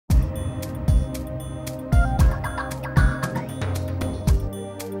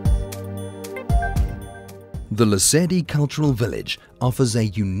The Lesedi Cultural Village offers a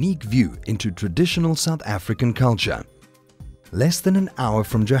unique view into traditional South African culture. Less than an hour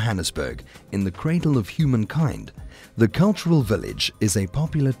from Johannesburg, in the Cradle of Humankind, the Cultural Village is a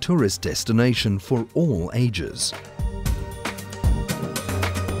popular tourist destination for all ages.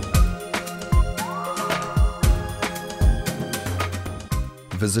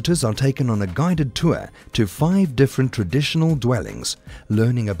 Visitors are taken on a guided tour to 5 different traditional dwellings,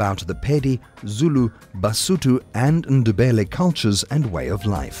 learning about the Pedi, Zulu, Basotho and Ndebele cultures and way of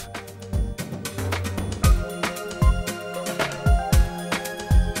life.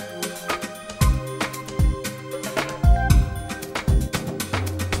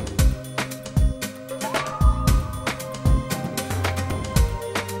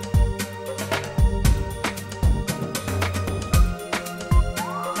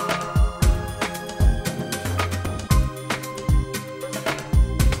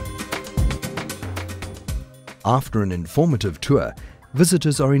 After an informative tour,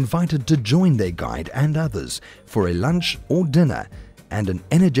 visitors are invited to join their guide and others for a lunch or dinner and an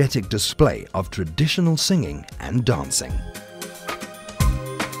energetic display of traditional singing and dancing.